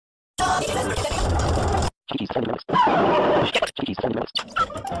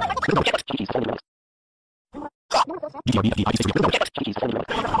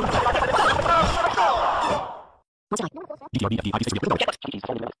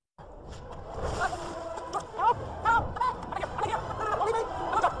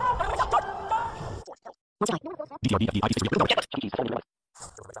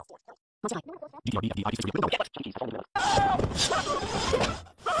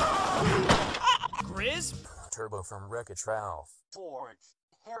Grizz? Turbo from Wreck-It Ralph. Forge.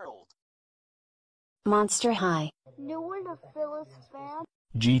 Harold. Monster High. New one of Phyllis fan.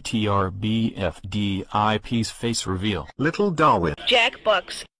 GTR BFD Piece face reveal. Little Darwin. Jack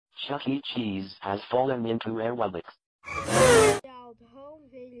Bucks. Chuck E. Cheese has fallen into air Wubbox. Home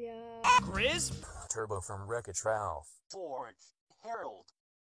video. Grizz? Turbo from Wreck-It Ralph. Forge. Harold.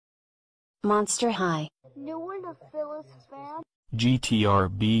 Monster High. New one of Phyllis fan. GTR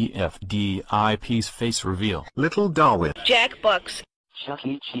BFD Piece face reveal. Little Darwin. Jack Bucks. Chuck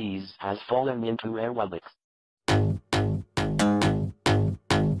E. Cheese has fallen into air Wubbox.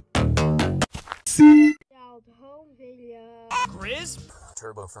 Home video. Grizz?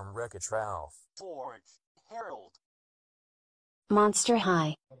 Turbo from Wreck-It Ralph. Forge. Harold. Monster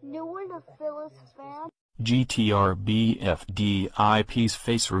High. New one of Phyllis fan. GTR BFD Piece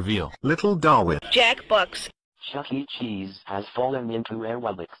face reveal. Little Darwin. Jack Bucks. Chuck E. Cheese has fallen into air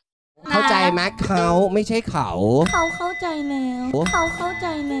Wubbox. เข้าใจไหมเขาไม่ใช่เขา เขาเข้าใจแล้วเขาเข้าใจ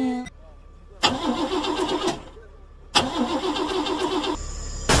แล้ว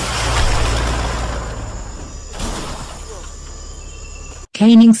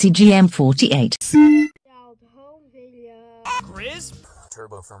Caning CGM 48. Home video. Grizz?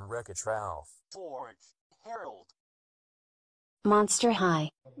 Turbo from Wreck-It Ralph. Forge. Harold. Monster High.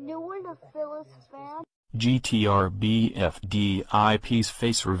 New one of Phyllis fan. GTR BFD Piece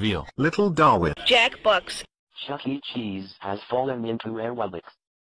face reveal. Little Darwin. Jack Bucks. Chuck E. Cheese has fallen into air Wubbox.